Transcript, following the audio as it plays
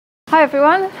Hi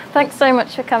everyone, thanks so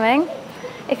much for coming.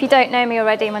 If you don't know me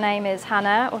already, my name is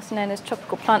Hannah, also known as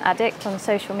Tropical Plant Addict on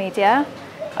social media.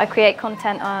 I create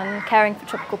content on caring for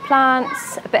tropical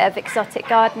plants, a bit of exotic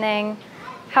gardening,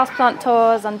 houseplant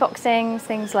tours, unboxings,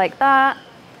 things like that.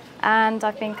 And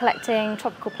I've been collecting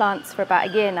tropical plants for about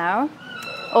a year now.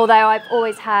 Although I've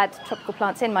always had tropical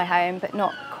plants in my home, but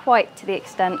not quite to the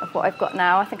extent of what I've got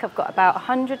now. I think I've got about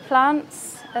 100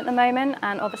 plants at the moment,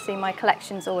 and obviously my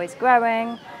collection's always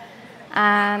growing.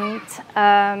 And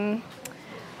I'm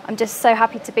just so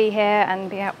happy to be here and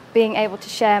being able to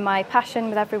share my passion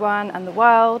with everyone and the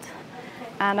world.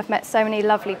 And I've met so many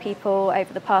lovely people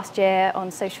over the past year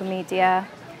on social media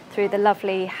through the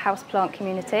lovely houseplant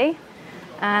community.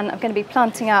 And I'm going to be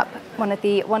planting up one of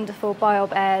the wonderful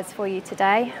biOrb airs for you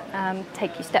today,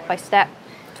 take you step by step,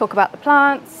 talk about the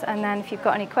plants, and then if you've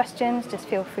got any questions, just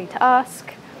feel free to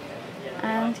ask.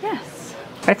 And yes.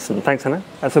 Excellent, thanks Hannah.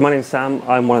 So my name's Sam,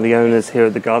 I'm one of the owners here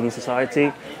at the Garden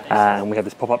Society, and we have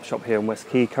this pop-up shop here in West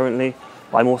Quay currently.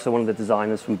 I'm also one of the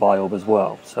designers from biOrb as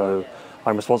well, so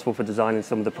I'm responsible for designing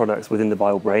some of the products within the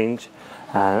biOrb range,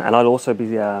 and I'll also be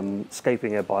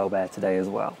scaping a biOrb air today as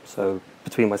well. So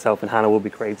between myself and Hannah we'll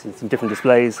be creating some different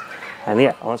displays, and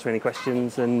yeah, answer any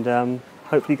questions, and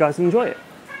hopefully you guys enjoy it.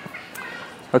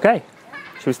 Okay,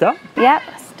 should we start? Yep,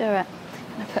 let's do it.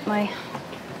 I'm going to put my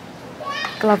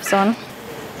gloves on.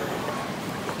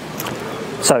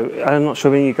 So I'm not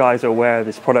sure if any of you guys are aware of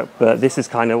this product, but this is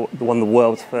kind of one of the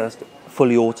world's first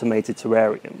fully automated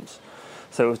terrariums.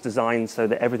 So it was designed so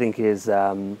that everything is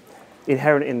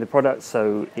inherent in the product,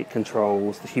 so it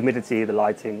controls the humidity, the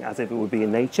lighting, as if it would be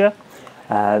in nature.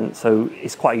 And so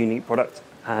it's quite a unique product,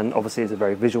 and obviously it's a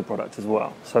very visual product as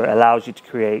well. So it allows you to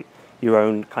create your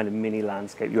own kind of mini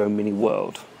landscape, your own mini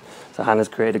world. So Hannah's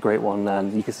created a great one,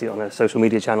 and you can see it on her social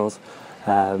media channels.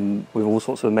 With all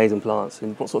sorts of amazing plants.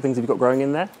 And what sort of things have you got growing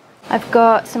in there? I've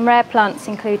got some rare plants,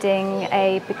 including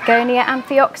a begonia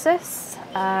amphioxus,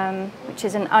 which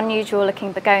is an unusual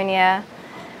looking begonia.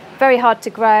 Very hard to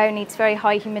grow, needs very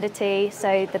high humidity,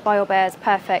 so the biOrb air is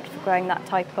perfect for growing that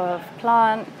type of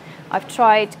plant. I've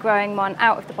tried growing one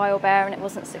out of the biOrb air and it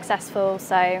wasn't successful,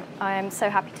 so I am so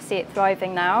happy to see it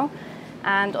thriving now.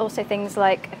 And also things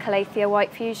like a calathea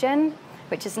white fusion,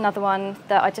 which is another one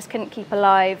that I just couldn't keep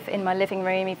alive in my living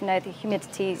room, even though the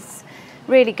humidity's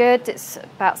really good. It's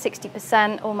about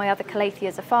 60%. All my other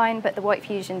calatheas are fine, but the white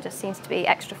fusion just seems to be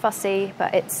extra fussy,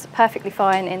 but it's perfectly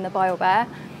fine in the biOrb air.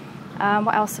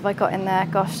 What else have I got in there?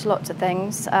 Gosh, lots of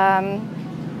things.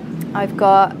 I've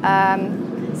got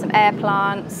some air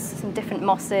plants, some different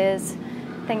mosses,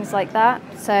 things like that.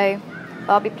 So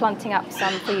I'll be planting up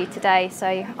some for you today, so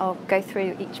I'll go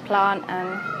through each plant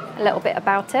and a little bit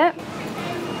about it.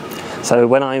 So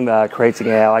when I'm creating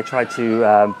air, I try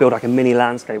to build like a mini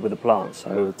landscape with the plants.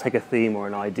 So take a theme or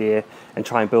an idea and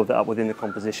try and build that up within the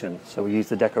composition. So we use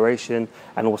the decoration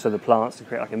and also the plants to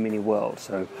create like a mini world.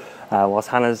 So whilst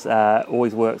Hannah's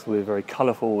always works with very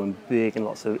colourful and big and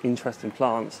lots of interesting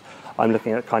plants, I'm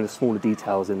looking at kind of smaller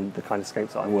details in the kind of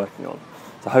scapes that I'm working on.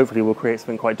 So hopefully we'll create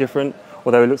something quite different,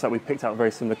 although it looks like we've picked out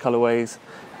very similar colourways.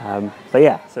 But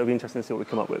yeah, so it'll be interesting to see what we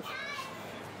come up with.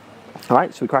 All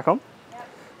right, should we crack on?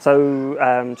 So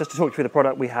just to talk you through the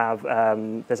product, we have,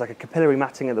 there's like a capillary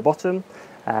matting at the bottom,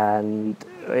 and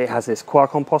it has this coir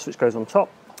compost which goes on top,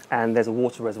 and there's a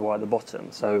water reservoir at the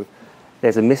bottom. So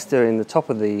there's a mister in the top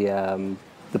of the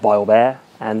biOrb air,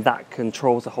 and that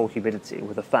controls the whole humidity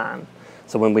with a fan.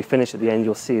 So when we finish at the end,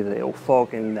 you'll see that it will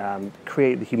fog and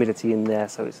create the humidity in there,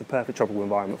 so it's the perfect tropical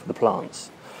environment for the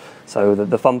plants. So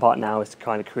the fun part now is to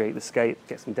kind of create the scape,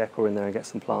 get some decor in there and get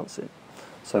some plants in.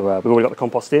 So we've already got the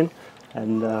compost in,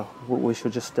 and we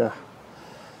should just,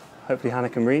 hopefully Hannah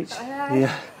can reach.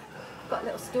 Yeah. Got a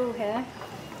little stool here.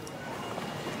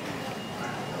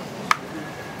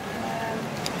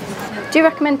 Do you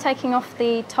recommend taking off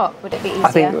the top? Would it be easier?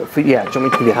 I think, yeah, do you want me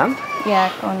to give you a hand?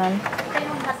 Yeah, go on then.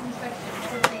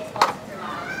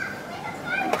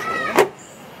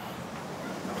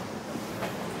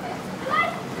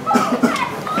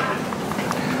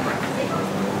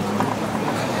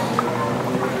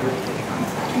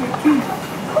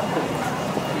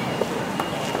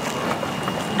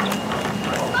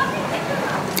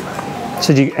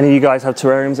 So do any of you guys have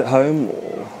terrariums at home?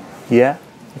 Or? Yeah?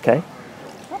 Okay.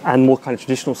 And more kind of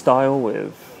traditional style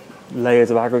with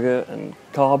layers of aggregate and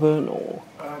carbon, or?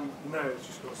 No, it's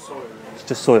just got soil. It's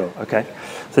just soil, okay.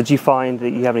 So do you find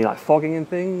that you have any like fogging and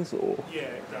things, or? Yeah,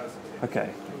 it does. Okay.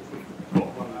 We've got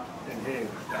one in here.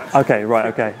 Okay, right,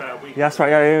 okay. Yeah, that's right,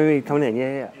 yeah, coming in,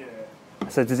 yeah.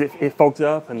 So does it fogs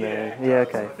up and then, yeah,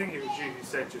 okay. I think it was you who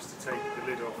said just to take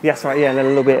the lid off. Yes, right, yeah, and then a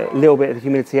little bit of the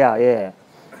humidity out, yeah.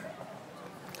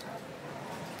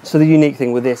 So the unique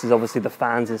thing with this is obviously the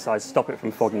fans inside stop it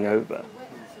from fogging over.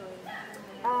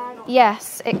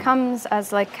 Yes, it comes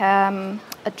as like a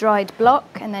dried block,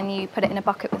 and then you put it in a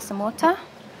bucket with some water.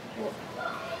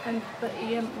 But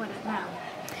you haven't wet it now?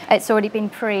 It's already been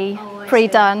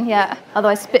pre-done, yeah.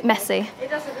 Otherwise it's a bit messy. It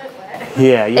doesn't look wet.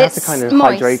 Yeah, you have to kind of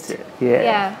moist. hydrate it. Yeah.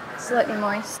 Yeah, slightly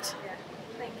moist.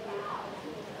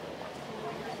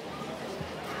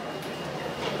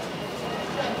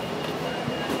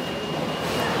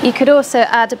 You could also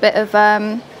add a bit of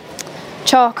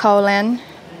charcoal in,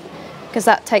 because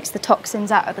that takes the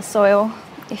toxins out of the soil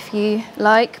if you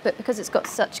like, but because it's got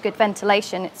such good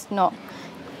ventilation, it's not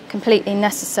completely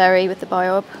necessary with the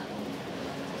biOrb.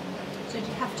 So do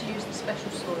you have to use the special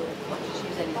soil, or just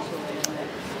use any soil?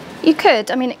 You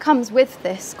could, I mean, it comes with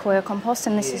this coir compost,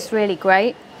 and this is really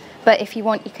great. But if you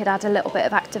want, you could add a little bit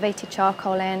of activated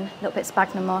charcoal in, a little bit of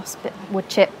sphagnum moss, bit wood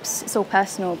chips. It's all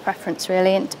personal preference,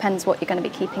 really, and it depends what you're going to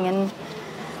be keeping in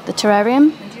the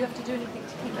terrarium. And do you have to do anything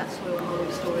to keep that soil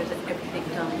moist, or is everything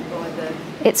done by the...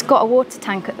 It's got a water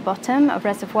tank at the bottom, a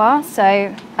reservoir,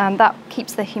 so that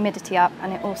keeps the humidity up,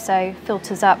 and it also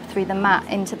filters up through the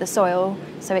mat into the soil,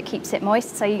 so it keeps it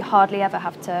moist, so you hardly ever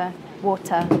have to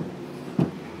water.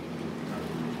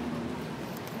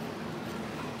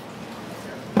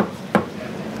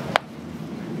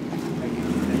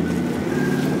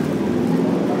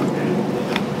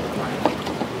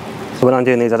 So when I'm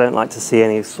doing these, I don't like to see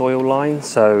any soil lines.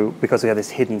 So because we have this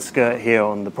hidden skirt here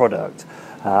on the product,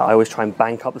 I always try and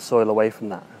bank up the soil away from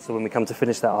that. So when we come to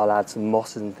finish that, I'll add some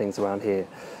mosses and things around here,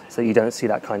 so you don't see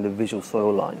that kind of visual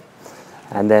soil line.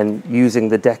 And then using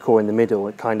the decor in the middle,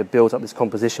 it kind of builds up this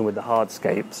composition with the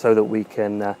hardscape, so that we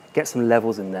can get some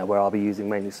levels in there where I'll be using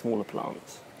mainly smaller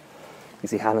plants. You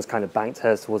see Hannah's kind of banked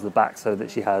hers towards the back so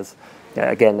that she has,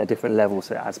 again, a different level,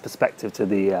 so it adds perspective to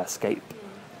the scape.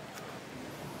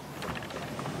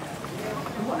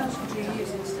 What else would you use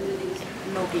instead of these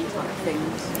loggy type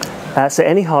things? So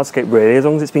any hardscape really, as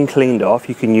long as it's been cleaned off,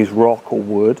 you can use rock or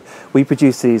wood. We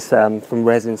produce these from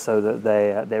resin so that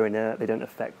they're inert, they don't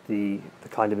affect the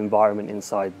kind of environment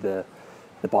inside the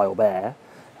biOrb air.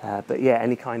 But yeah,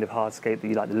 any kind of hardscape that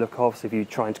you like the look of. So if you're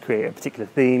trying to create a particular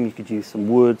theme, you could use some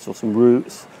woods or some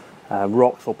roots,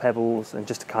 rocks or pebbles, and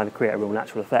just to kind of create a real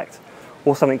natural effect.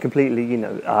 Or something completely,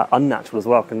 unnatural as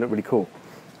well, can look really cool.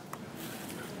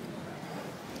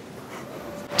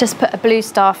 Just put a blue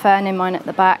star fern in mine at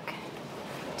the back,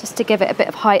 just to give it a bit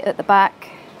of height at the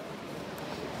back.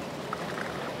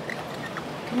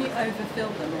 Can you overfill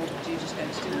them, or do you just go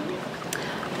to them?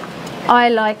 I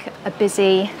like a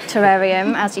busy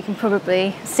terrarium, as you can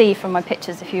probably see from my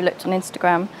pictures if you looked on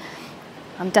Instagram.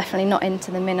 I'm definitely not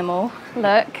into the minimal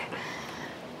look,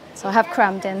 so I have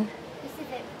crammed in.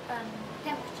 Specific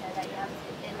temperature that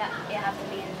you have to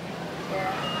be in the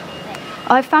thing?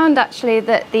 I found actually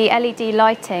that the LED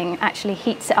lighting actually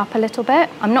heats it up a little bit.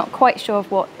 I'm not quite sure of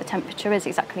what the temperature is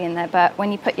exactly in there, but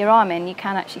when you put your arm in, you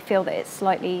can actually feel that it's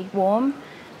slightly warm.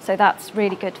 So that's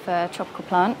really good for tropical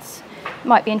plants. It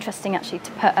might be interesting actually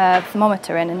to put a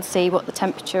thermometer in and see what the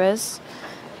temperature is.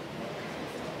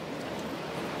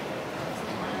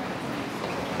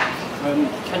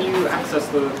 Can you access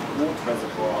the water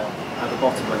reservoir at the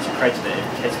bottom once you've created it,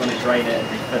 in case you want to drain it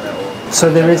and refill it? Or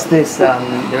So there is this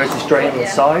drain on the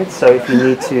side, so if you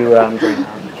need to drain it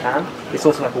out, you can. It's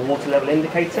also like a water level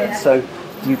indicator, so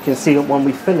you can see when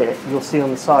we fill it, you'll see on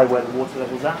the side where the water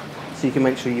level's at, so you can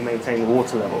make sure you maintain the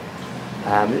water level.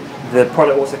 The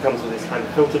product also comes with this kind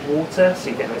of filtered water,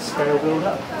 so you get a scale build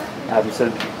up.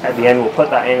 So at the end we'll put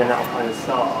that in, and that'll kind of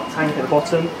start our tank at the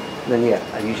bottom. And then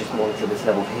and you just monitor this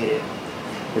level here.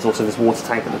 There's also this water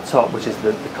tank at the top, which is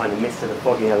the kind of mist and the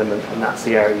fogging element, and that's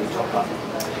the area you top up.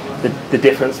 The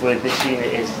difference with this unit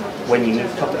is when you need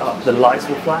to top it up, the lights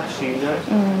will flash, so you know.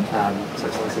 So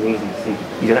it's nice and easy.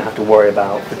 So you don't have to worry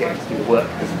about forgetting to do the work,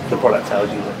 because the product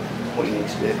tells you what you need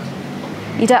to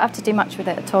do. You don't have to do much with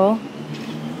it at all.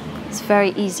 It's very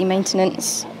easy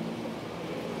maintenance.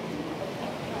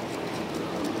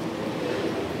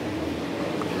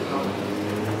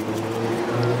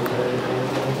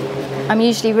 I'm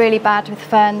usually really bad with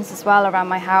ferns as well around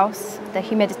my house. The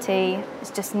humidity is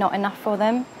just not enough for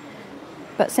them.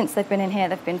 But since they've been in here,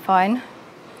 they've been fine.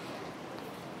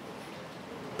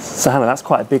 So Hannah, that's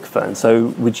quite a big fern. So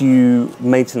would you,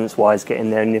 maintenance-wise, get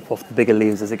in there and nip off the bigger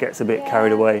leaves as it gets a bit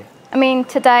carried away? I mean,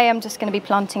 today I'm just going to be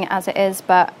planting it as it is,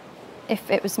 but if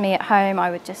it was me at home,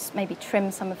 I would just maybe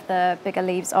trim some of the bigger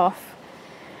leaves off.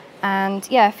 And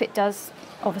yeah, if it does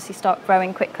obviously start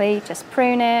growing quickly, just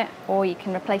prune it, or you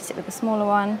can replace it with a smaller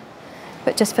one.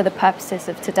 But just for the purposes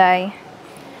of today,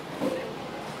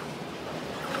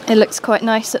 it looks quite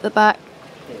nice at the back.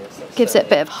 Yeah, Gives it a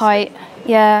bit of height.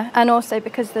 Yeah, and also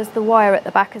because there's the wire at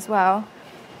the back as well.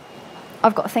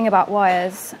 I've got a thing about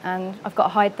wires and I've got to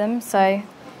hide them, so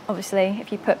obviously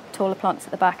if you put taller plants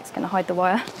at the back, it's going to hide the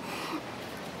wire.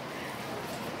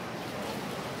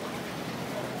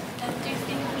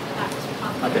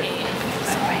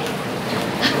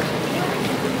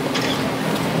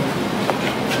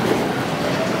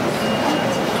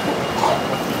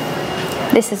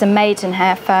 This is a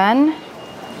maidenhair fern.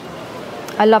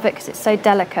 I love it because it's so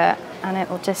delicate and it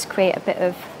will just create a bit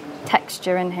of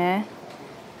texture in here.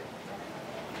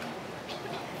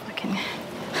 I can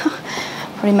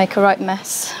probably make a right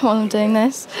mess while I'm doing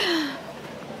this.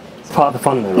 It's part of the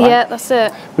fun though, right? Yeah, that's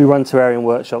it. We run terrarium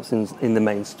workshops in the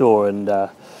main store, and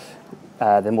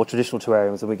they're more traditional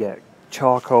terrariums, and we get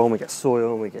charcoal and we get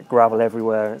soil and we get gravel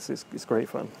everywhere. It's great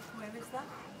fun. Where is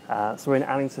that? So we're in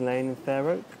Allington Lane in Fair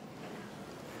Oak.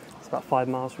 It's about 5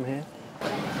 miles from here. We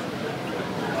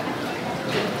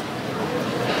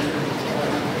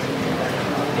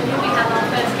have our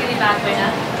first goodie bag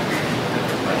winner.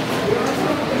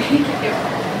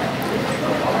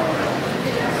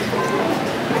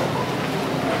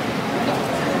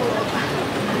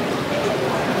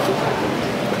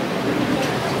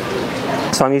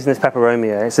 So I'm using this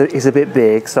peperomia. It's a bit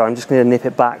big, so I'm just going to nip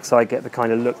it back so I get the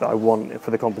kind of look that I want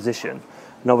for the composition.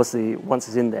 And obviously, once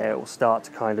it's in there, it will start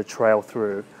to kind of trail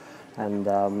through. And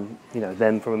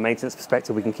then from a maintenance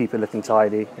perspective, we can keep it looking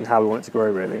tidy and how we want it to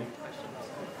grow, really.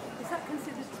 Is that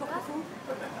considered tropical?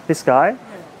 This guy?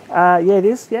 Yeah, it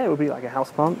is. Yeah, it would be like a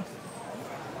house plant.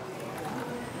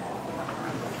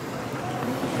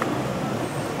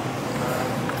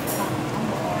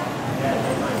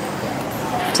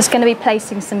 Just going to be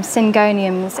placing some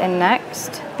syngoniums in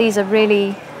next. These are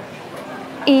really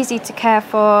easy to care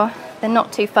for. They're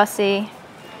not too fussy.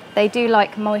 They do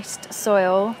like moist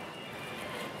soil.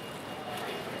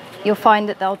 You'll find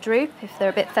that they'll droop if they're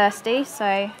a bit thirsty.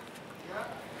 So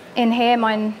in here,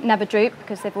 mine never droop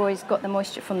because they've always got the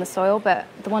moisture from the soil, but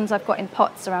the ones I've got in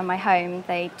pots around my home,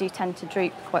 they do tend to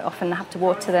droop quite often. I have to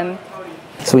water them.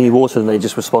 So when you water them, they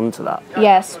just respond to that?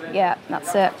 Yes, yeah,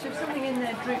 that's it. So if something in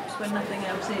there droops when nothing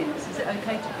else is it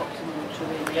okay to pop some water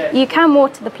in? You can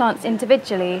water the plants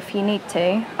individually if you need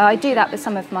to. I do that with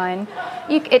some of mine.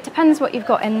 It depends what you've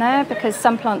got in there, because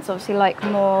some plants obviously like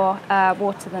more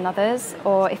water than others,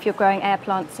 or if you're growing air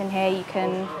plants in here, you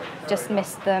can just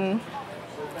mist them.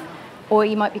 Or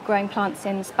you might be growing plants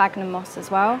in sphagnum moss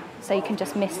as well, so you can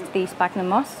just mist the sphagnum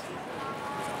moss.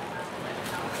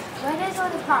 Where does all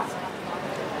the plants come from?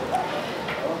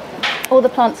 All the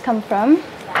plants come from?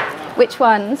 Which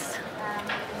ones?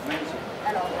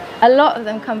 A lot of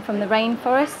them come from the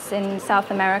rainforests in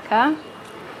South America,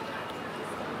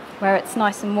 where it's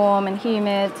nice and warm and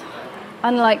humid,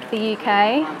 unlike the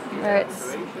UK, where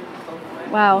it's,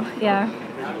 well, yeah.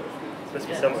 Supposed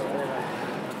to be summer.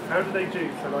 How do they do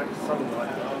for like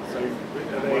sunlight? So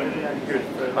are they good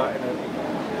for like in a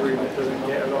room that doesn't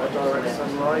get a lot of direct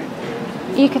sunlight?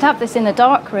 You could have this in a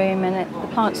dark room and the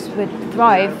plants would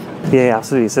thrive. Yeah,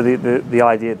 absolutely. So the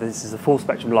idea that this is a full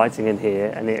spectrum lighting in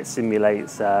here, and it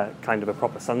simulates kind of a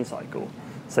proper sun cycle.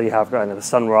 So you have kind of a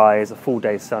sunrise, a full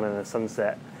day sun, and a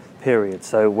sunset period.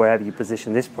 So wherever you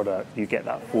position this product, you get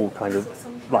that full kind of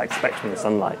like spectrum of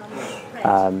sunlight.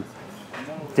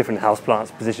 Different house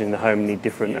plants positioned in the home need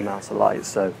different amounts of light.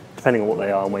 So depending on what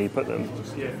they are and where you put them.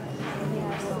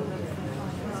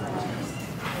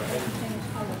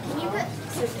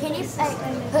 Can you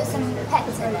put some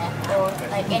pets in there, or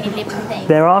like any living thing?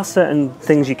 There are certain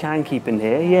things you can keep in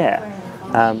here, yeah.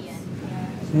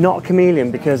 Not a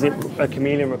chameleon, because a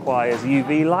chameleon requires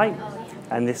UV light,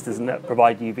 and this doesn't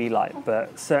provide UV light.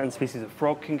 But certain species of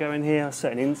frog can go in here,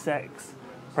 certain insects,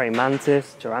 praying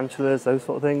mantis, tarantulas, those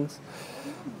sort of things.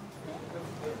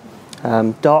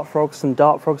 Some dart frogs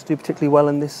do particularly well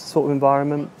in this sort of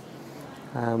environment.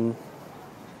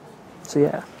 So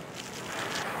yeah.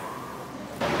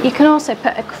 You can also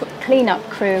put a clean-up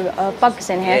crew of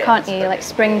bugs in here, can't you? Like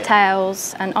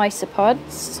springtails and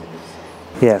isopods.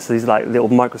 Yeah, so these are like little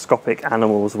microscopic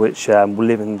animals which will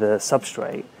live in the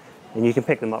substrate, and you can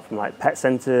pick them up from like pet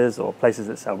centres or places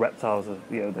that sell reptiles, or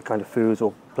the kind of foods,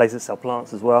 or places that sell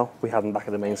plants as well. We have them back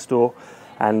at the main store,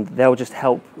 and they'll just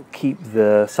help keep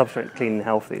the substrate clean and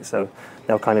healthy. So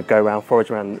they'll kind of go around, forage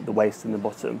around the waste in the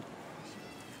bottom.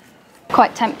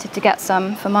 Quite tempted to get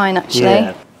some for mine, actually.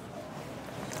 Yeah.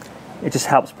 It just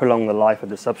helps prolong the life of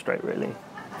the substrate, really.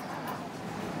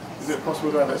 Is it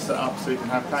possible to have it set up so you can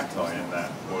have cacti in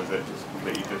there, or is it just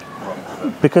completely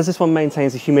different? Because this one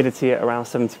maintains the humidity at around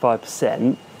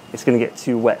 75%, it's going to get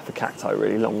too wet for cacti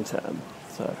really long term.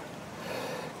 So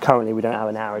currently we don't have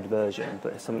an arid version,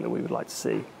 but it's something that we would like to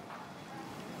see.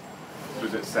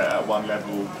 Was it set at one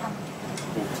level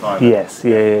all the time? Yes,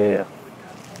 yeah.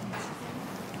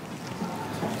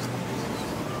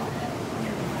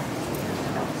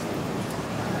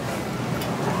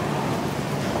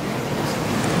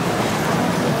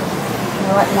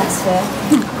 Right mess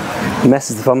here.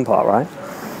 Mess is the fun part, right?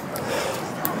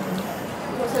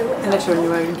 Unless you're on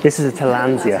your own. This is a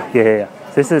Tillandsia, yeah.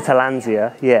 So this is a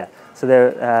Tillandsia, yeah. So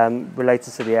they're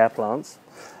related to the air plants.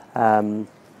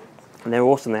 And they're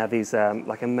awesome. They have these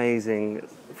like amazing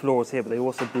florals here, but they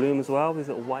also bloom as well, these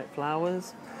little white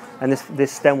flowers. And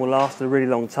this stem will last a really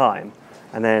long time.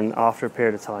 And then after a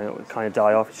period of time, it will kind of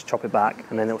die off, you just chop it back,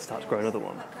 and then it will start to grow another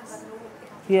one.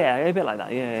 Yeah, a bit like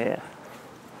that, yeah.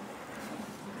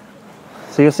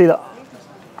 So you'll see that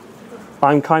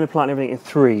I'm kind of planting everything in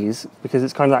threes because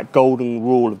it's kind of that golden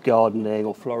rule of gardening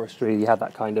or floristry. You have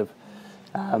that kind of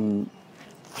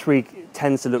three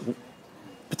tends to look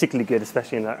particularly good,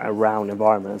 especially in a round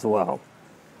environment as well.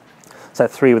 So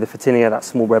 3 with the Photinia, that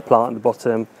small red plant at the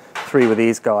bottom, 3 with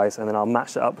these guys, and then I'll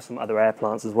match it up with some other air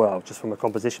plants as well, just from a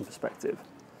composition perspective.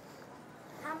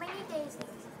 How many days do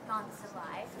these plants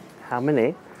survive? How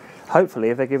many? Hopefully,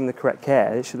 if they're given the correct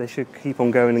care, they should keep on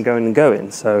going and going and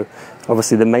going. So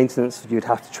obviously the maintenance, you'd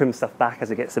have to trim stuff back as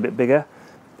it gets a bit bigger.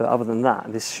 But other than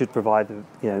that, this should provide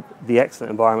the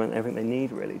excellent environment and everything they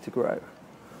need really to grow.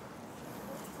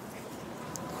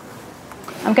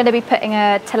 I'm going to be putting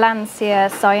a Tillandsia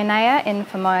cyanea in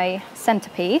for my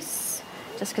centrepiece,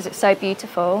 just because it's so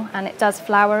beautiful and it does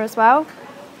flower as well.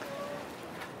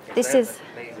 This is,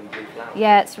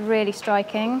 yeah, it's really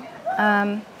striking.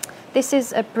 This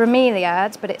is a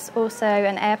bromeliad, but it's also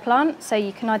an air plant, so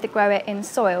you can either grow it in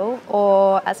soil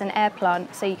or as an air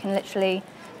plant, so you can literally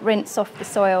rinse off the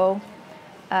soil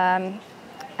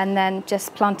and then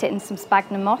just plant it in some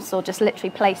sphagnum moss, or just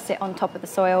literally place it on top of the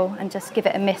soil and just give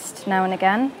it a mist now and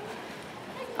again.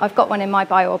 I've got one in my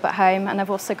biOrb at home, and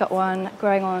I've also got one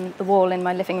growing on the wall in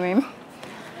my living room.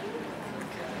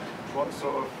 What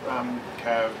sort of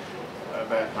care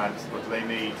of air plants, what do they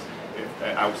need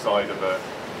outside of a...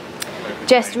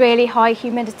 Just really high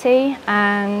humidity,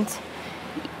 and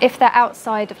if they're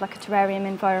outside of like a terrarium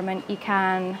environment, you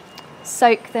can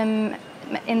soak them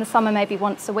in the summer maybe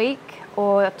once a week,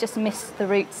 or just mist the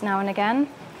roots now and again.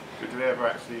 But do they ever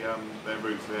actually, their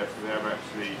roots, do they ever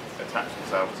actually attach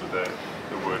themselves to the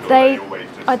wood, or They always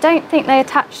just... I don't think they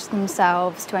attach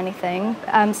themselves to anything.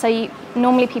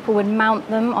 Normally people would mount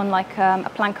them on like a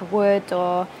plank of wood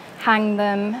or hang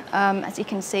them. As you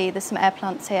can see, there's some air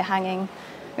plants here hanging,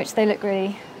 which they look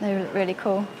really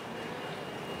cool.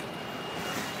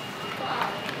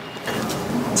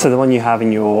 So the one you have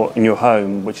in your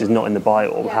home, which is not in the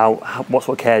biOrb, what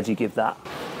sort of care do you give that?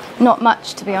 Not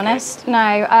much, to be honest,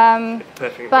 no.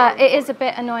 But it is a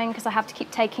bit annoying because I have to keep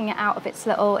taking it out of it's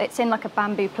in like a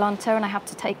bamboo planter, and I have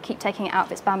to keep taking it out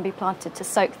of its bamboo planter to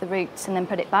soak the roots and then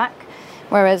put it back.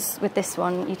 Whereas with this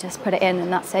one, you just put it in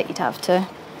and that's it. You'd have to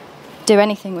do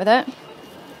anything with it.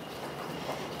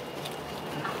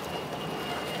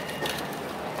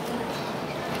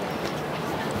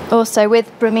 Also with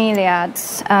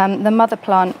bromeliads, the mother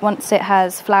plant, once it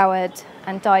has flowered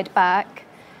and died back,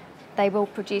 they will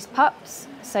produce pups.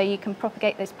 So you can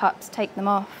propagate those pups, take them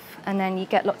off, and then you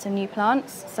get lots of new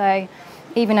plants. So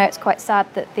even though it's quite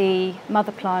sad that the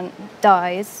mother plant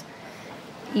dies,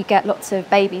 you get lots of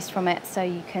babies from it, so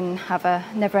you can have a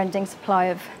never-ending supply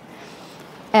of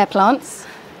air plants.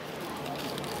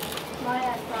 My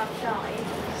air plant died,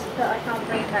 but I can't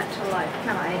bring it back to life,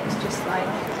 can I? It's just like...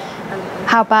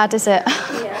 How bad is it?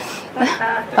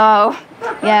 Yeah. Oh,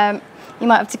 yeah, you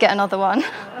might have to get another one.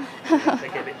 They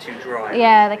get a bit too dry.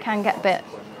 Yeah, they can get a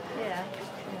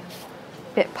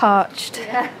bit parched.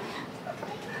 Yeah.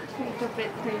 A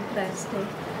bit too thirsty.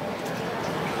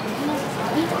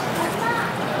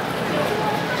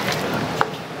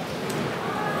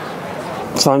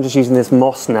 So I'm just using this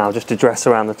moss now just to dress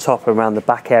around the top, around the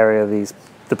back area of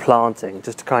the planting,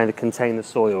 just to kind of contain the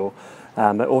soil,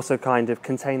 but also kind of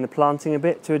contain the planting a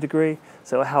bit to a degree,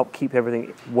 so it'll help keep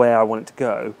everything where I want it to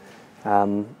go.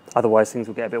 Otherwise things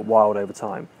will get a bit wild over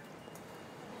time.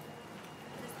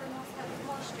 Does the moss have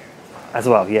moisture? As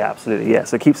well, yeah, absolutely, yeah.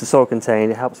 So it keeps the soil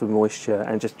contained, it helps with moisture,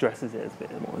 and just dresses it a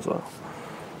bit more as well.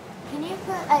 Can you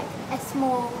put like a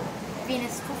small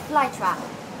Venus flytrap?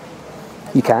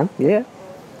 You can, yeah.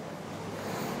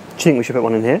 Do you think we should put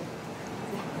one in here?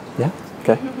 Yeah?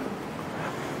 Okay.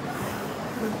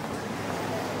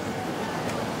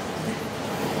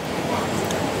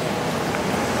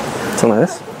 Something like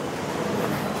this.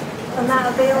 And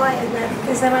that'll be alright, isn't it?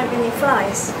 Because there won't be any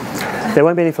flies. There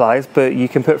won't be any flies, but you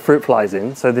can put fruit flies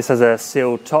in. So this has a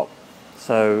sealed top,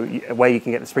 So where you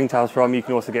can get the springtails from, you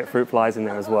can also get fruit flies in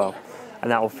there as well, and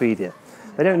that will feed it.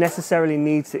 They don't necessarily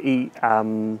need to eat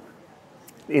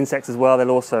insects as well.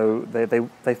 They'll also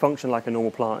they function like a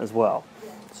normal plant as well.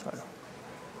 So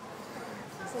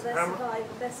they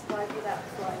survive without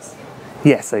flies.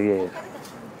 yes, so yeah.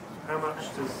 How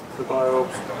much does the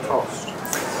biOrbs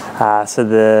cost? So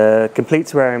the complete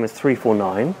terrarium is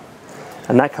 $349,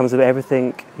 and that comes with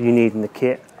everything you need in the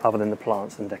kit other than the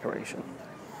plants and decoration.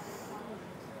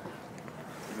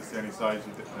 Is this the only size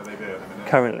they do at the minute?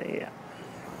 Currently, yeah.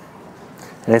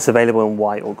 And it's available in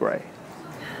white or grey.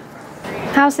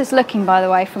 How's this looking, by the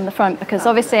way, from the front? Because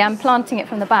obviously I'm planting it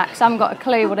from the back, so I haven't got a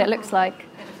clue what it looks like.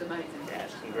 It's amazing. Yeah,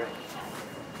 it's great.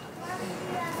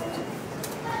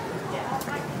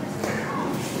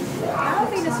 Our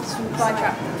Venus from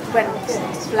flytrap went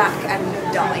black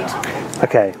and died.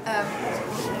 Okay.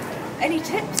 Any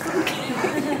tips?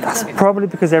 That's probably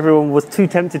because everyone was too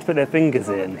tempted to put their fingers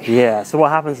in. Yeah, so what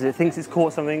happens is it thinks it's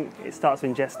caught something, it starts to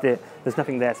ingest it, there's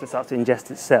nothing there, so it starts to ingest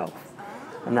itself.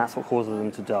 And that's what causes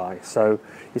them to die. So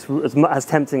it's, as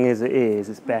tempting as it is,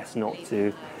 it's best not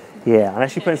to, yeah,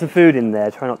 unless you put some food in there,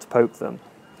 try not to poke them.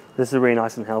 This is a really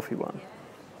nice and healthy one.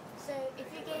 So if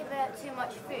you gave it too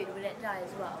much food, would it die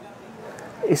as well?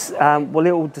 It's, well,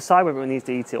 it will decide whether it needs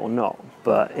to eat it or not,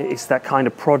 but it's that kind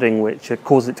of prodding which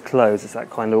causes it to close. It's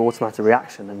that kind of automatic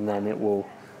reaction, and then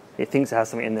it thinks it has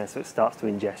something in there, so it starts to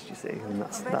ingest, you see. And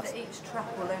that's that each trap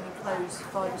will only close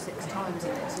 5 or 6 times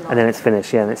in its life. and then it's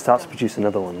finished, yeah, and it starts to produce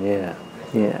another one, yeah,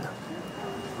 yeah.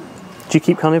 Do you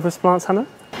keep carnivorous plants, Hannah?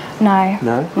 No.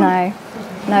 No? No.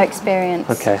 No experience.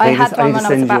 Okay, I had I one need when to I was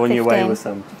send you about on 15. your way with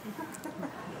some.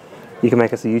 You can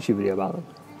make us a YouTube video about them.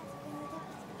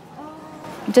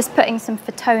 I'm just putting some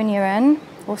Photonia in,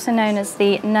 also known as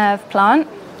the nerve plant.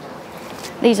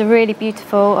 These are really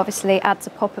beautiful, obviously adds a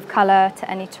pop of colour to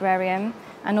any terrarium,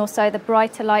 and also the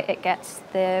brighter light it gets,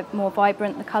 the more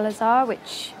vibrant the colours are,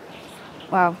 which,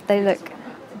 wow, they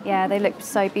look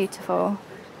so beautiful.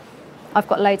 I've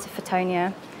got loads of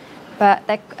Photonia, but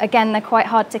they're quite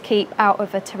hard to keep out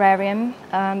of a terrarium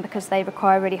because they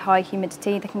require really high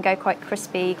humidity. They can go quite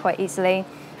crispy quite easily,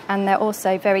 and they're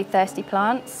also very thirsty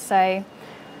plants, so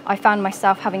I found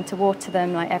myself having to water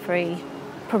them like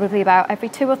probably about every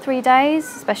 2 or 3 days,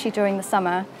 especially during the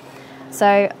summer.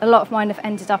 So a lot of mine have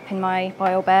ended up in my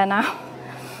biOrb now.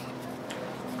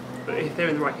 But if they're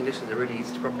in the right conditions, they're really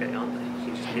easy to propagate, aren't they? You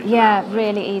can just nip them Yeah, out.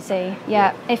 really easy.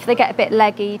 Yeah, if they get a bit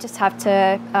leggy, you just have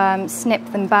to snip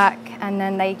them back, and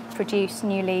then they produce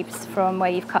new leaves from where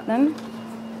you've cut them.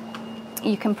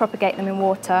 You can propagate them in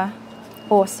water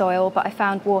or soil, but I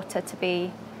found water to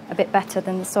be a bit better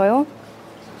than the soil.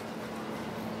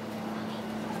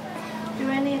 Do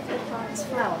any of the plants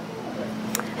flower?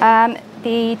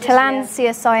 The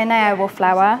Tillandsia cyanea will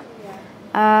flower.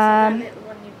 That little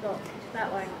one you've got,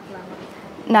 that won't flower.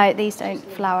 No, these don't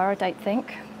flower, I don't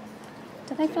think.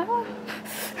 Do they flower?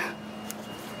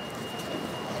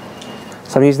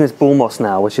 So I'm using this bull moss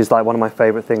now, which is like one of my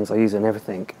favourite things. I use it in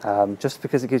everything, just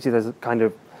because it gives you those kind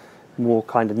of more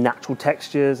kind of natural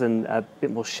textures and a bit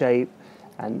more shape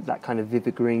and that kind of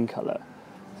vivid green colour.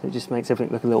 So it just makes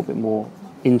everything look a little bit more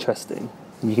interesting.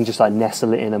 And you can just like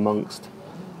nestle it in amongst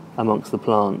the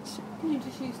plants. Can you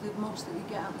just use the moss that you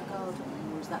get out of the garden,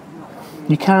 or is that not?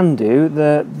 You can do.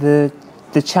 The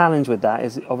challenge with that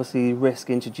is obviously you risk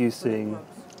introducing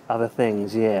other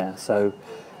things, yeah. So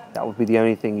that would be the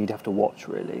only thing you'd have to watch,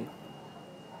 really.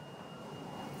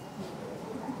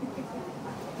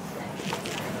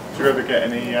 Do you ever get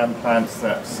any plants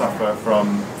that suffer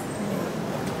from,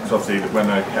 because obviously when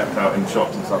they're kept out in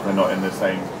shops and stuff, they're not in the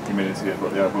same humidity as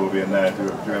what the other will be in there. Do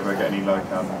you ever get any like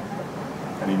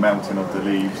any melting of the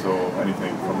leaves or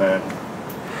anything from there?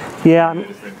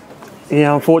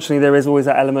 Yeah, unfortunately there is always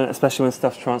that element, especially when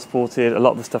stuff's transported. A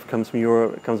lot of the stuff comes from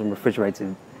Europe, it comes from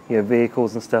refrigerated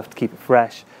vehicles and stuff to keep it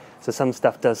fresh. So some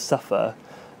stuff does suffer.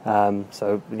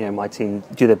 So my team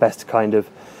do their best to kind of,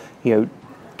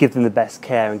 give them the best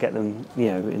care and get them,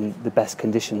 in the best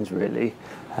conditions really.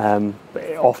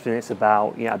 But often it's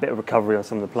about a bit of recovery on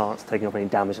some of the plants, taking off any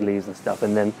damaged leaves and stuff,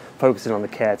 and then focusing on the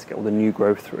care to get all the new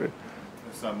growth through.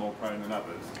 Are some more prone than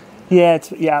others? Yeah,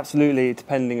 absolutely.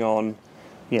 Depending on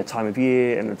time of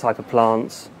year and the type of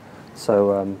plants.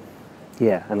 So and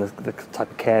the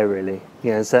type of care really.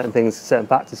 And certain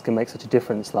factors can make such a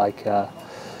difference. Like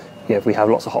if we have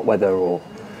lots of hot weather, or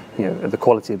the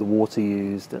quality of the water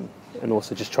used, and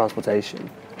also just transportation.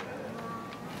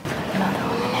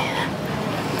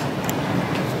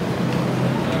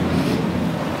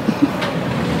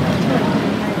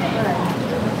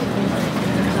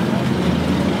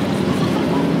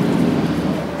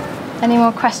 Any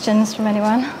more questions from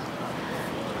anyone?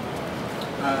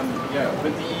 Yeah,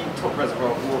 with the top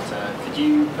reservoir of water, could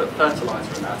you put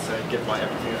fertiliser in that so it'd give like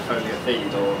everything a foliar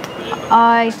feed, or would it look...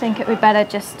 I think it would be better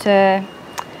just to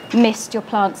mist your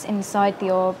plants inside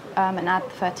the orb and add the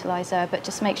fertiliser, but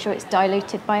just make sure it's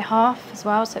diluted by half as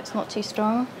well, so it's not too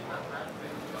strong.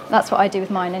 That's what I do with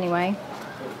mine anyway.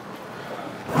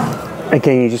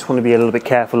 Again, you just want to be a little bit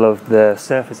careful of the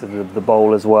surface of the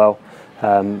bowl as well.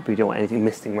 But you don't want anything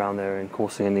misting around there and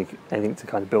causing anything to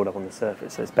kind of build up on the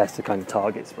surface, so it's best to kind of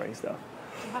target spray stuff.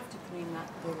 You have to clean that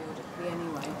periodically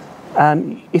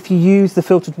anyway. If you use the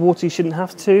filtered water, you shouldn't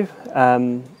have to.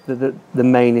 The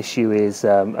main issue is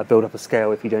a build-up of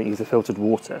scale if you don't use the filtered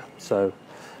water. So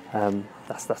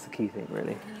that's the key thing,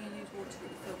 really. Can you use water that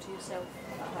you filter yourself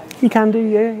at home? You can do,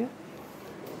 yeah.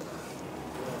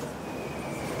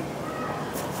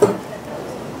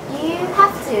 You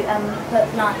have to put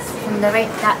plants from the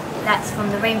that's from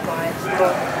the rainforest,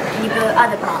 or can you put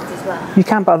other plants as well? You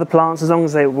can put other plants as long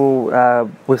as they will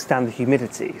withstand the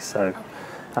humidity. So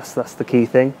that's the key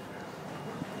thing.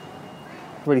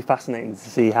 Really fascinating to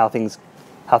see how things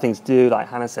do. Like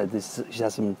Hannah said, she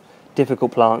has some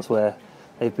difficult plants where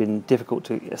they've been difficult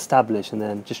to establish, and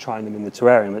then just trying them in the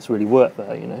terrarium, it's really worked for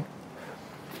her, you know.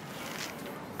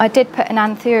 I did put an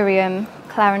Anthurium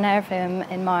clarinarium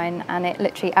in mine, and it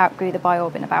literally outgrew the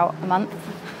biOrb in about a month.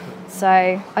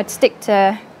 So I'd stick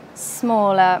to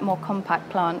smaller, more compact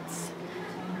plants,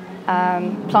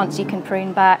 plants you can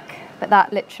prune back, but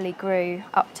that literally grew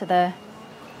up to the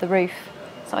roof,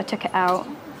 so I took it out.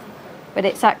 But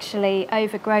it's actually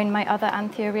overgrown my other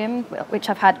Anthurium, which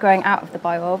I've had growing out of the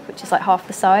biOrb, which is like half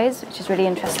the size, which is really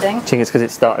interesting. I think it's because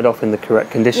it started off in the correct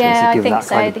conditions yeah, to give I think that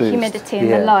so. kind of The boost. humidity and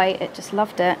the light, it just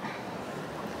loved it.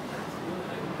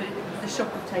 But the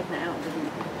shock of taking it out, didn't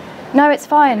it? No, it's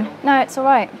fine. No, it's all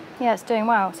right. Yeah, it's doing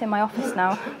well. It's in my office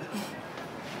now.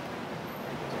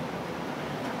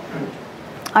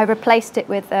 I replaced it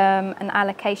with an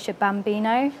Alocasia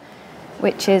bambino,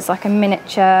 which is like a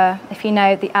miniature, if you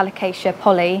know the Alocasia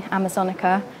poly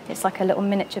amazonica, it's like a little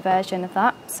miniature version of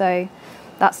that. So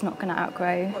that's not going to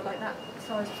outgrow. What, like that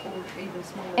size or even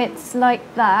smaller? It's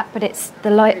like that, but it's the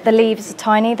leaves are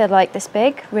tiny. They're like this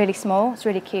big, really small. It's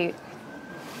really cute.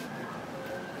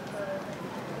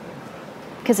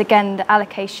 Because again, the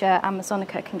Alocasia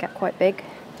amazonica can get quite big.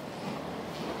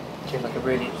 Do you have like a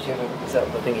really? Is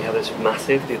that the thing you have that's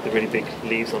massive? The really big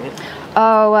leaves on it.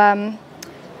 Oh,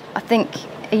 I think.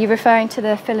 Are you referring to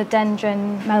the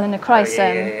philodendron melanochrysum?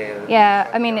 Oh, yeah. Yeah,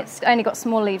 I mean it's only got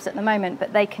small leaves at the moment,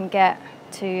 but they can get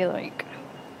to like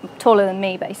taller than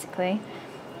me basically,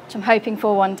 which I'm hoping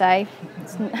for one day.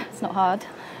 It's not hard.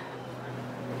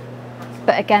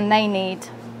 But again, they need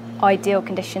ideal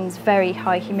conditions, very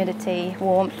high humidity,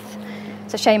 warmth.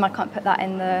 It's a shame I can't put that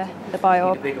in the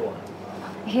biOrb. A bigger one.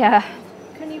 Yeah.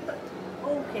 Can you put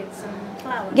orchids and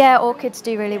flowers? Yeah, orchids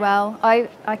do really well. I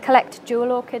collect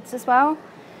jewel orchids as well,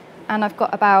 and I've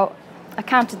got about, I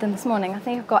counted them this morning, I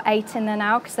think I've got 8 in there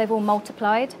now because they've all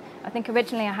multiplied. I think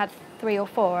originally I had 3 or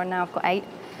 4 and now I've got 8.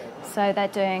 So they're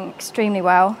doing extremely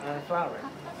well. Flowering.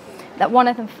 That one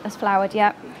of them has flowered,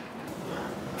 yeah.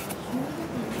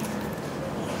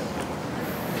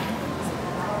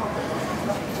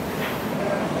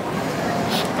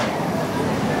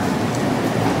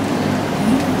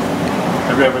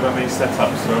 Have you ever done these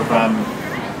setups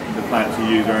of the plants you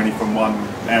use are only from one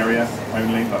area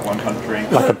only, like one country?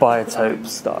 Like a biotope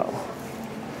style.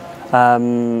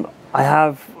 I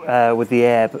have with the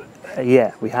air, but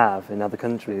yeah, we have in other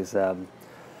countries,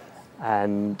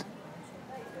 and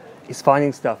it's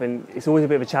finding stuff, and it's always a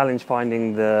bit of a challenge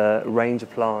finding the range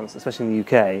of plants, especially in the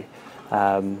UK.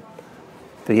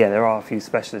 But yeah, there are a few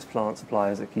specialist plant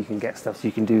suppliers that you can get stuff, so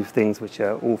you can do things which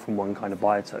are all from one kind of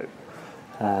biotope.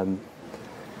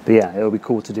 But yeah, it would be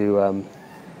cool to do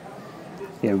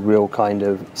real kind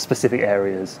of specific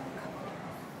areas.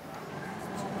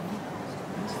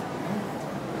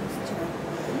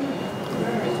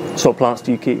 What sort of plants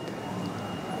do you keep?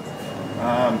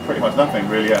 Pretty much nothing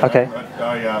really. Yeah. Okay.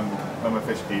 I'm a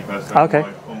fish keeper, so Okay.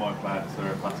 all my plants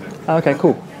are aquatic. Okay,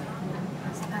 cool.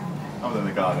 Other than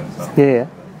the garden stuff. Yeah.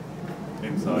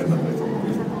 Inside,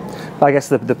 nothing. I guess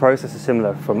the process is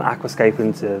similar from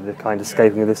aquascaping to the kind of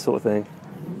scaping of this sort of thing.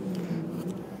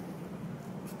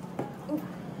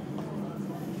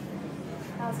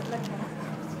 How's it looking?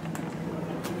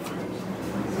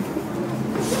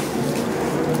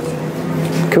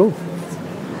 Cool.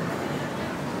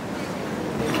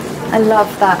 I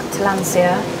love that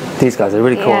Tillandsia. These guys are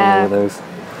really cool Yeah. with those.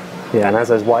 Yeah, and as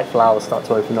those white flowers start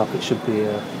to open up, it should be.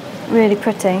 Really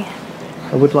pretty.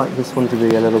 I would like this one to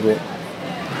be a little bit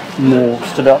more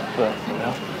stood up, but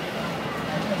yeah.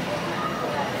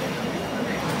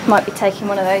 Might be taking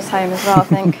one of those home as well, I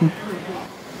think.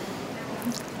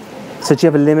 So do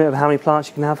you have a limit of how many plants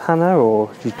you can have, Hannah,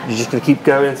 or you're just going to keep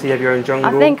going until you have your own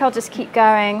jungle? I think I'll just keep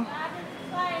going.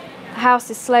 The house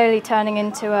is slowly turning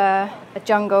into a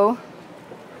jungle,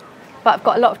 but I've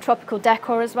got a lot of tropical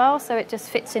decor as well, so it just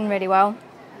fits in really well.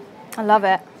 I love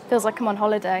it. Feels like I'm on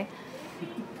holiday.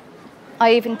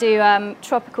 I even do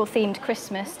tropical themed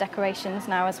Christmas decorations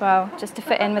now as well, just to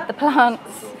fit in with the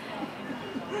plants.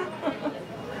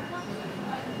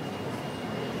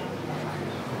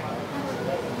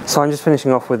 So I'm just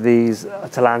finishing off with these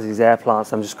Talantes air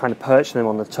plants. I'm just kind of perching them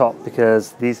on the top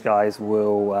because these guys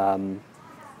will,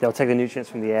 they'll take the nutrients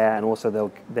from the air, and also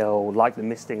they'll like the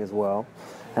misting as well.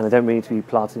 And they don't really need to be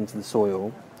planted into the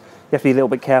soil. You have to be a little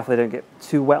bit careful they don't get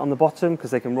too wet on the bottom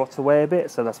because they can rot away a bit.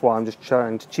 So that's why I'm just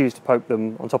trying to choose to poke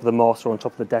them on top of the moss or on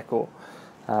top of the decor.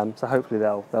 So hopefully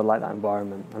they'll like that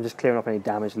environment. I'm just clearing up any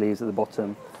damaged leaves at the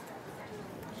bottom.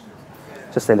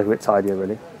 Just so they look a bit tidier,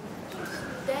 really.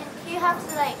 Don't you have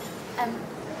to like,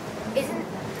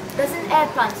 doesn't air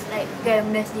plants like go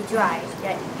mostly dry?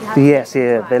 Like, you have Yes, to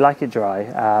yeah, dry. they like it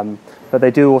dry, but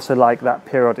they do also like that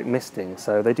periodic misting,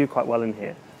 so they do quite well in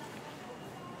here.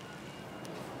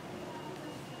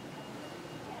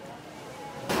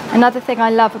 Another thing I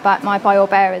love about my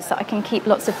biOrb air is that I can keep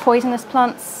lots of poisonous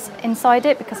plants inside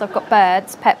it because I've got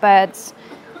birds, pet birds,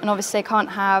 and obviously I can't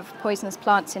have poisonous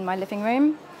plants in my living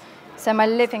room. So my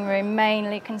living room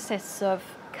mainly consists of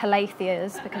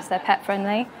calatheas because they're pet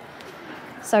friendly.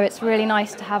 So it's really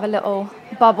nice to have a little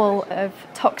bubble of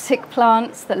toxic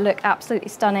plants that look absolutely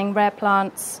stunning, rare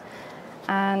plants.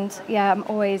 And yeah, I'm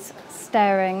always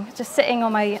staring, just sitting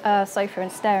on my sofa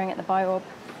and staring at the biOrb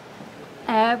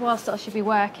air whilst I should be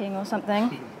working or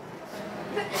something.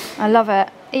 I love it.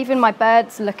 Even my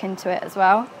birds look into it as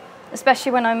well.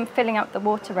 Especially when I'm filling up the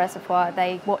water reservoir,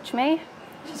 they watch me,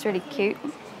 which is really cute.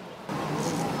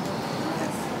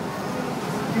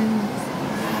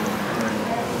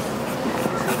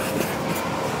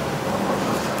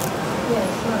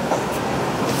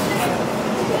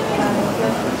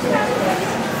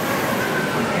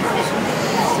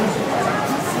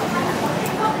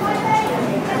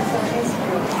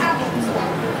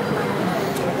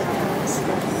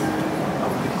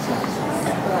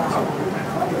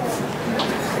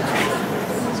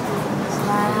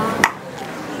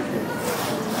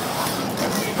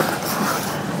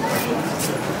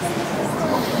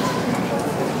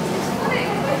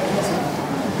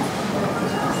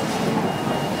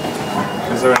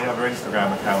 Is there any other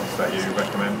Instagram accounts that you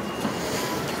recommend?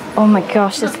 Oh my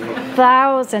gosh, there's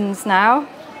thousands now.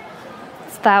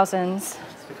 It's thousands.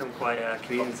 It's become quite a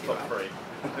community.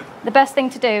 The best thing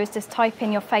to do is just type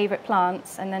in your favourite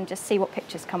plants and then just see what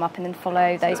pictures come up and then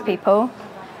follow those people.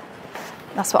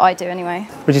 That's what I do anyway.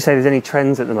 Would you say there's any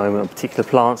trends at the moment, or particular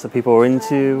plants that people are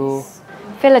into?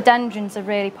 Philodendrons are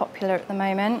really popular at the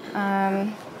moment. Yeah,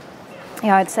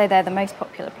 I'd say they're the most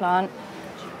popular plant.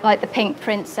 Like the pink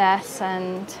princess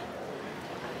and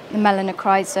the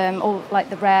melanochrysum, all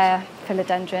like the rare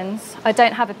philodendrons. I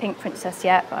don't have a pink princess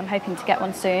yet, but I'm hoping to get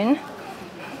one soon.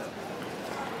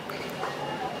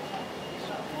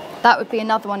 That would be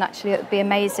another one actually that would be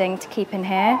amazing to keep in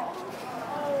here.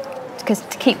 Because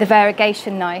to keep the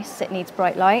variegation nice, it needs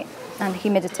bright light and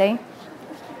humidity.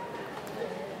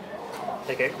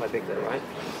 They get quite big though, right?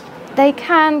 They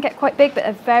can get quite big, but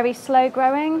they're very slow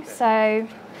growing, so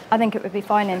I think it would be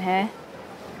fine in here.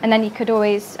 And then you could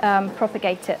always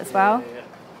propagate it as well.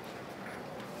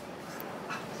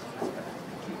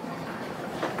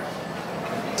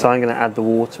 So I'm going to add the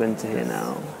water into here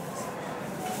now.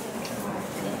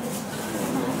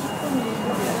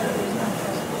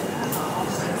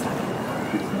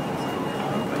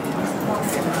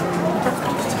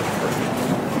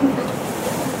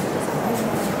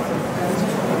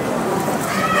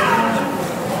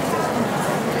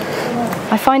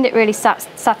 I find it really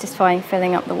satisfying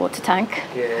filling up the water tank.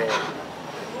 Yeah.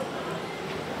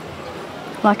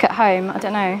 Like at home, I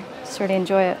don't know, just really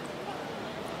enjoy it.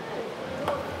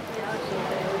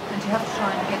 And you have to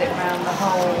try and get it around the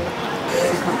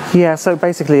whole... Yeah, so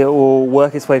basically it will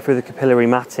work its way through the capillary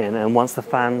matting, and once the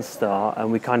fans start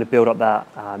and we kind of build up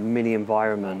that mini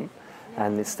environment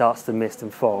and it starts to mist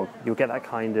and fog, you'll get that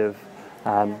kind of,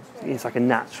 it's like a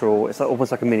natural, it's like,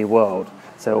 almost like a mini world.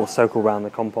 So it will soak around the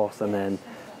compost, and then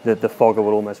the fogger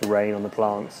will almost rain on the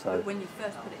plants. So But when you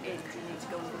first put it in, do you need to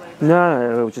go all the way back?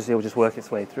 no, it will just work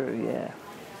its way through. Yeah.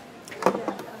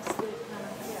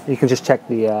 You can just check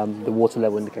the water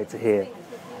level indicator here. What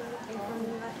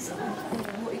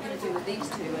are you going to do with these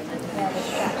two and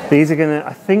then These are going to,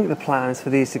 I think the plan is for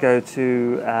these to go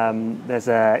to, there's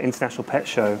an international pet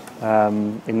show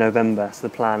in November, so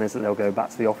the plan is that they'll go back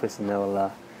to the office and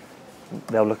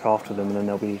they'll look after them and then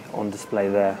they'll be on display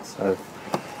there. So,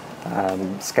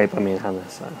 escaped by me and Hannah,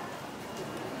 so,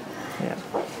 yeah.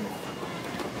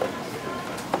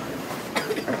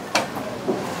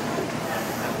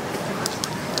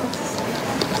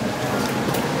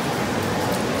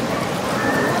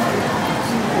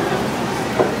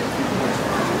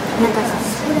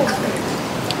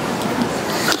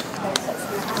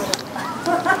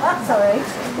 Sorry.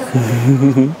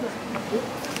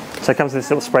 So it comes with this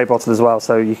little spray bottle as well,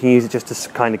 so you can use it just to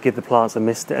kind of give the plants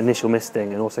a initial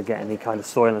misting and also get any kind of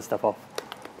soil and stuff off.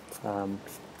 So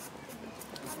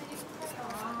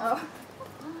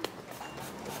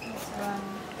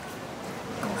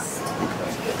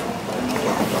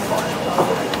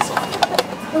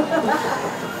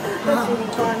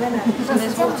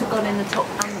there's water gone in the top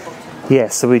and the bottom?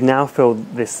 Yes, so we've now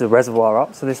filled this reservoir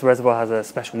up. So this reservoir has a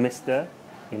special mister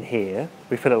in here.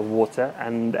 We fill it with water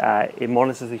and it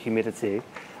monitors the humidity.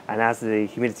 And as the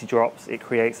humidity drops, it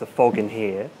creates a fog in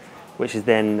here, which is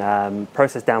then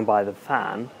processed down by the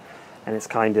fan. And it's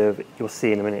kind of, you'll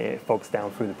see in a minute, it fogs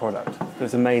down through the product. So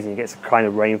it's amazing. It gets a kind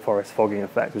of rainforest fogging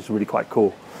effect, which is really quite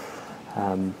cool.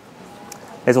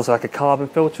 There's also like a carbon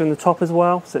filter in the top as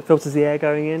well, so it filters the air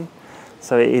going in.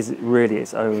 So it is really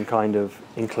its own kind of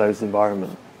enclosed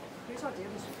environment.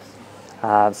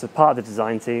 So part of the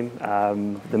design team,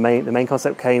 the main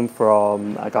concept came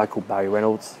from a guy called Barry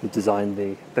Reynolds, who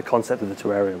designed the concept of the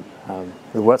terrarium.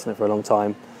 We've worked on it for a long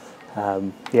time.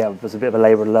 Yeah, it was a bit of a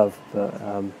labour of love, but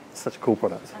it's such a cool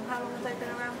product. And how long have they been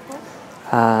around for?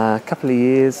 A couple of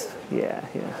years, yeah.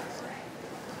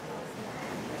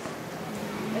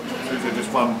 So is it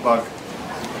just one plug?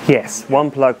 Yes,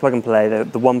 one plug and play.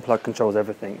 The one plug controls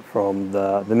everything from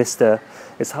the mister.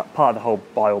 It's part of the whole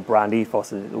biOrb brand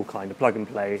ethos. It's all kind of plug and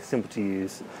play, simple to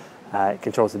use. It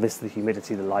controls the mister, the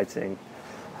humidity, the lighting,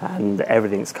 and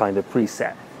everything's kind of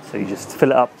preset. So you just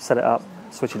fill it up, set it up,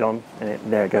 switch it on, and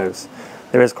there it goes.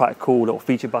 There is quite a cool little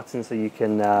feature button, so you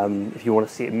can, if you want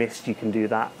to see it mist, you can do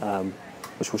that,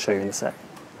 which we'll show you in a sec.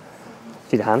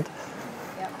 See the hand?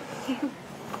 Yeah.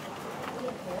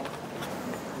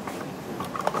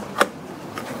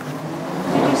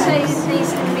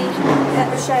 These can be at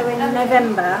the show in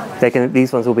November.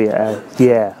 These ones will be yeah.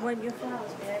 Won't your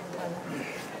flowers be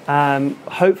open?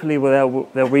 Hopefully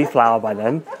they'll reflower by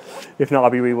then. If not, I'll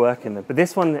be reworking them. But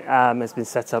this one has been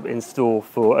set up in store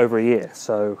for over a year,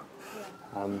 so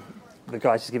the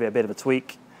guys just give it a bit of a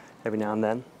tweak every now and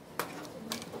then.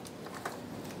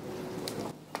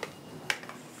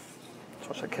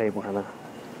 Watch that cable, Hannah.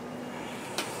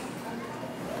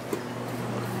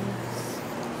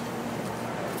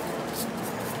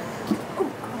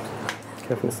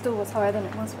 The stool was higher than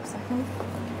it was for a second.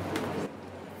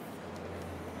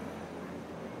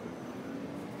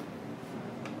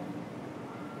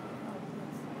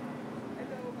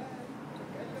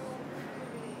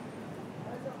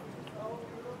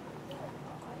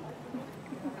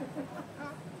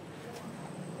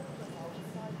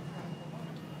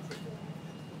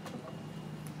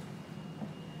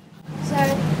 So,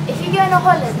 if you go on a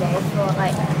holiday for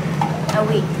like a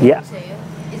week Yeah. or two,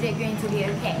 is it going to be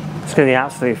okay? It's going to be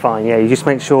absolutely fine, yeah. You just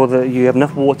make sure that you have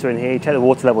enough water in here, you check the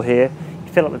water level here,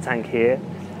 you fill up the tank here,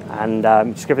 and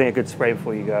just give it a good spray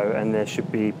before you go, and there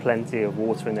should be plenty of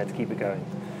water in there to keep it going.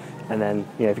 And then,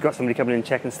 if you've got somebody coming in and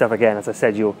checking stuff again, as I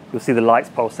said, you'll see the lights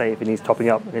pulsate if it needs topping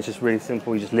up, and it's just really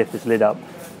simple. You just lift this lid up,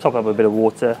 top up with a bit of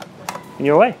water, and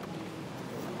you're away.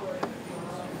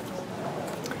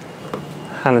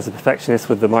 Hannah's a perfectionist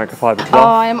with the microfiber cloth. Oh,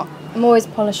 I'm always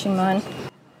polishing mine.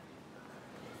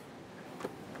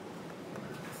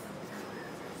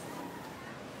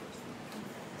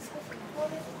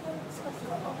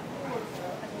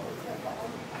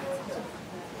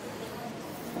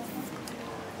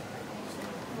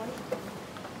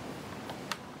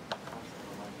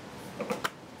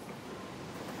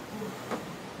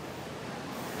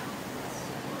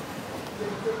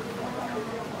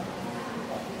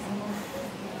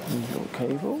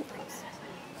 Cable.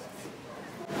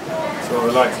 So are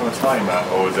the lights on a timer,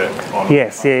 or is it on?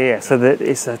 Yes, yeah. So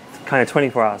it's a kind of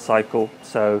 24-hour cycle.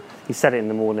 So you set it in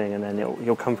the morning, and then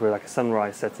you'll come through like a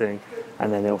sunrise setting,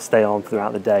 and then it'll stay on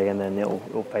throughout the day, and then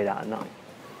it'll fade out at night.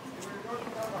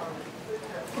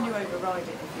 Can you override it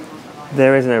if you want to?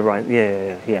 There is no right.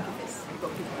 Yeah. You've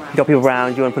You got people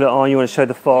around. You want to put it on. You want to show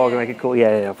the fog and make it cool.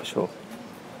 Yeah, for sure.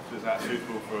 So is that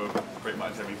suitable for pretty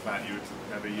much every plant you would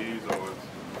ever use, or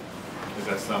is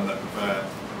there some that prefer?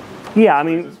 Yeah, I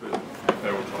mean. If they're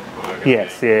all tropical, they're gonna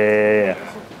Yes. be- Yeah.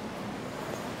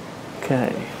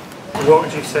 Okay. What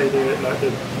would you say the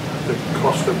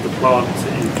cost of the plants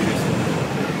that you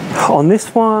use? On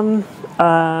this one,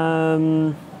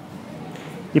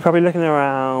 you're probably looking at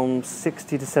around £60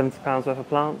 to £70 worth of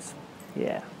plants.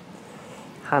 Yeah.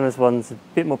 Hannah's one's a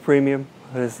bit more premium.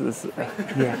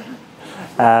 Yeah.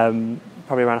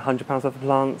 Probably around £100 worth of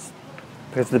plants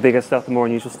because of the bigger stuff, the more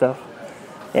unusual stuff.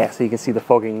 Yeah, so you can see the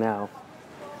fogging now.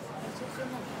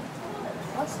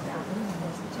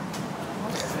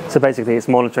 So basically it's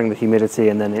monitoring the humidity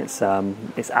and then it's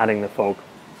adding the fog.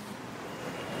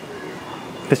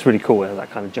 It's really cool, it has that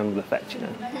kind of jungle effect, you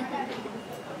know.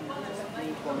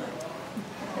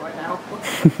 Right now.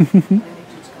 You need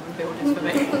to come and build this for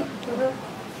me.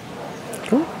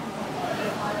 Cool.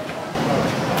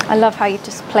 I love how you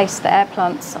just place the air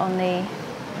plants on the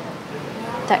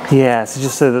deck. Yeah, so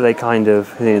just so that they kind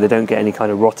of, you know, they don't get any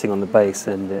kind of rotting on the base,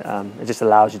 and it just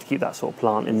allows you to keep that sort of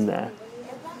plant in there.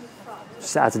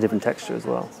 Just adds a different texture as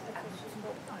well.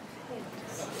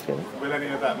 Will any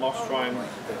of that moss try and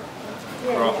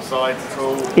grow up the sides at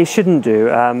all? It shouldn't do.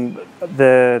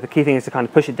 The key thing is to kind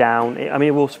of push it down. I mean,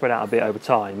 it will spread out a bit over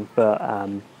time, but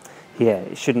yeah,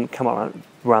 it shouldn't come up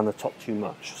around the top too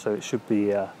much. So it should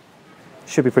be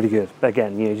pretty good. But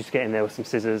again, you know, just get in there with some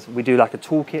scissors. We do like a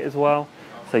toolkit as well,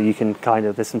 so you can kind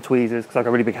of, there's some tweezers because I've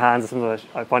got really big hands. Sometimes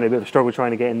I find it a bit of a struggle trying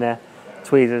to get in there.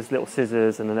 Tweezers, little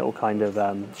scissors, and a little kind of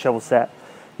shovel set.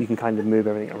 You can kind of move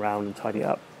everything around and tidy it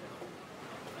up.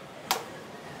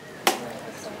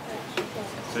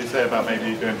 So you say about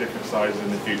maybe doing different sizes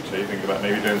in the future. You think about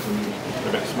maybe doing something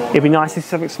a bit smaller? It'd be nice to see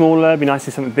something smaller. It'd be nice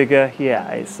to see something bigger. Yeah,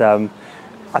 it's.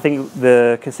 I think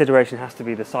the consideration has to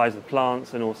be the size of the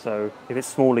plants, and also if it's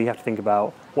smaller, you have to think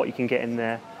about what you can get in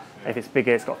there. If it's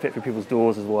bigger, it's got to fit through people's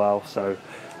doors as well. So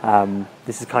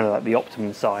this is kind of like the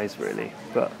optimum size, really.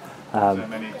 But is there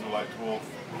many like dwarf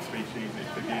species that you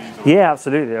could use? Or? Yeah,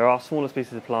 absolutely. There are smaller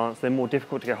species of plants. They're more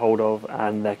difficult to get hold of,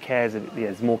 and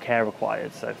there's more care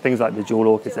required. So things like the jewel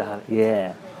orchids, and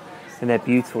they're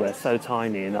beautiful. They're so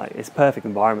tiny, and it's a perfect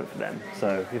environment for them.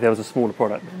 So if there was a smaller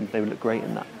product, they would look great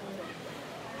in that.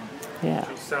 Yeah.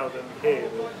 Do you sell them here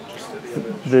or just at the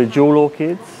other? The jewel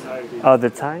orchids, No, the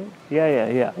tang.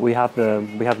 Yeah. We have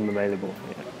them available.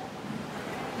 Yeah.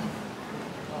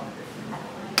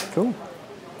 Cool.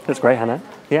 That's great, Hannah.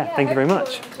 Yeah, thank you very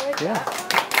much. Yeah.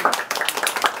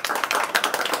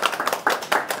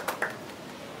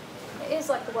 It is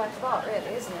like a work of art,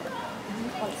 really, isn't it?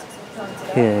 Once it's all done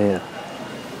together. Yeah.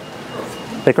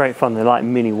 They're great fun. They're like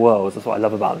mini worlds. That's what I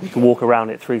love about them. You can walk around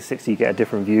it 360, you get a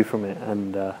different view from it,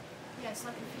 and Yeah, it's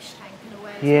like a fish tank in a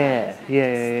way.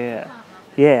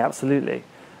 yeah, absolutely.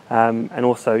 And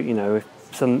also, you know, if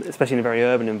especially in a very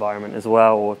urban environment as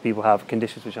well, or if people have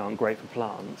conditions which aren't great for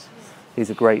plants, these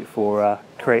are great for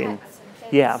creating.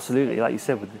 Yeah, absolutely. Like you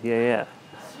said,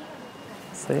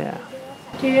 So yeah.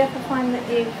 Do you ever find that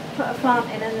you put a plant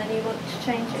in and then you want to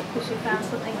change it because you found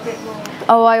something a bit more?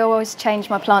 Oh, I always change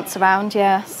my plants around,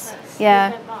 yes.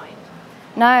 Yeah. You don't mind?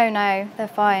 No, they're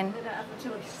fine. They don't have a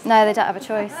choice? No, they don't have a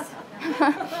choice.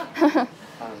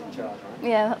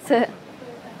 Yeah, that's it.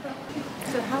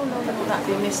 So how long will that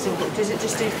be misting? Does it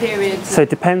just do periods? So it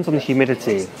depends on the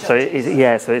humidity. So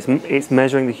it's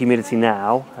measuring the humidity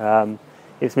now.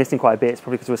 It's misting quite a bit. It's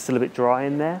probably because we're still a bit dry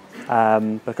in there,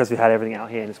 because we've had everything out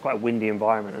here and it's quite a windy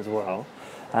environment as well.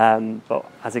 But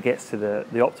as it gets to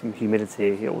the optimum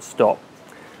humidity, it will stop.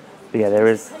 But yeah, there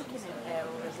is.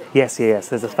 Yes.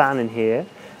 There's a fan in here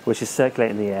which is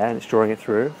circulating the air and it's drawing it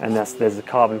through, and there's a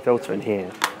carbon filter in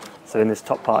here. So in this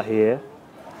top part here,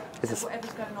 So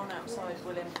whatever's going on outside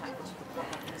will impact what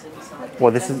happens inside.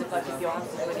 Well, this is like if your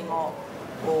house is really hot,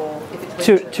 or if it's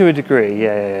winter. to a degree,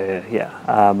 yeah.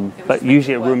 But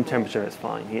usually at room temperature, it's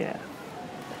fine. Yeah.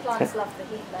 Plants love the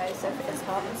heat though, so if it is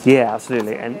hot. Yeah,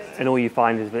 absolutely. And all you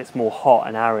find is if it's more hot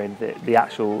and arid,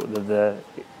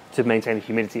 to maintain the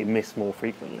humidity, it mists more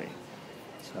frequently.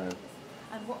 So.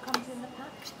 And what comes in the pack?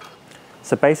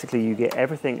 So basically you get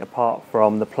everything apart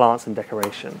from the plants and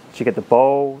decoration. So you get the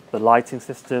bowl, the lighting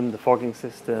system, the fogging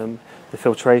system, the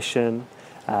filtration,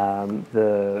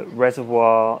 the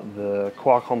reservoir, the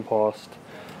coir compost,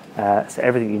 so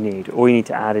everything you need. All you need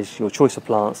to add is your choice of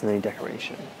plants and any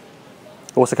decoration.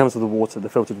 It also comes with the water, the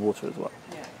filtered water as well.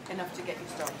 Yeah, enough to get you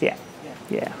started.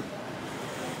 Yeah.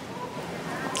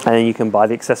 And then you can buy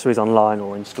the accessories online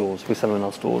or in stores. We sell them in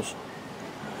our stores.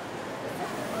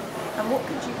 And what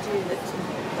could you do that's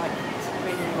like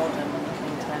really modern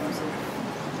in terms of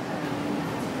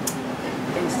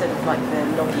instead of like the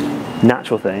loggy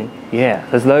natural thing? Yeah,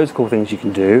 there's loads of cool things you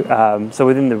can do. So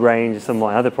within the range, some of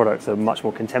my other products are much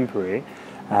more contemporary.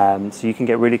 So you can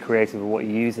get really creative with what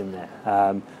you use in there.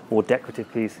 More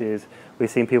decorative pieces. We've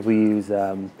seen people use,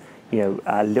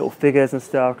 little figures and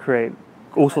stuff, create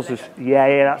all sorts of,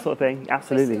 that sort of thing.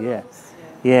 Absolutely,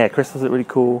 yeah. Crystals look really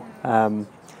cool.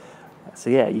 So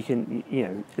yeah, you can,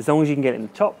 as long as you can get it in the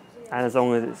top, and as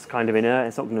long as it's kind of inert,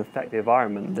 it's not going to affect the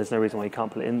environment, there's no reason why you can't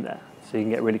put it in there. So you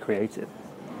can get really creative.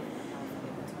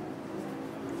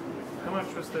 How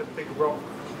much was the big rock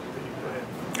that you put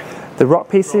in? The rock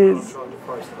pieces,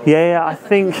 I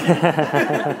think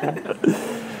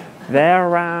they're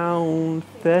around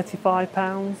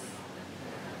 £35.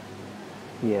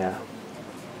 Yeah.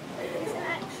 Is it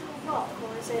actual rock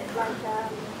or is it like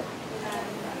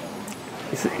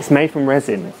It's made from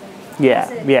resin.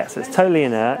 Yeah, so it's totally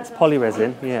inert, it's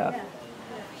polyresin, Yeah,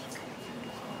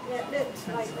 it looks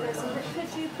like resin, but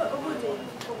could you put a wood in?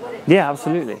 Or would it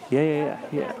absolutely. Yeah.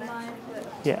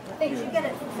 I think you get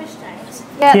it from fish tanks.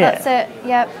 Yeah, that's it.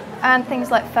 Yep, and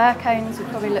things like fir cones would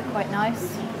probably look quite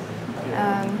nice.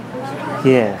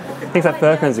 Things like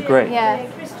fir cones are great. Yeah.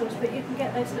 Crystals, but you can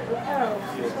get those little pearls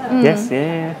as well. Yes,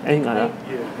 anything like that.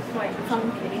 It's quite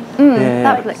funky.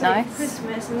 That would look nice.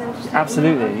 Christmas and then just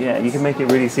Absolutely, you can make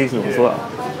it really seasonal as well.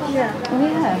 yeah. Oh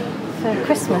yeah, for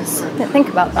Christmas. Didn't think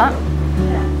about that.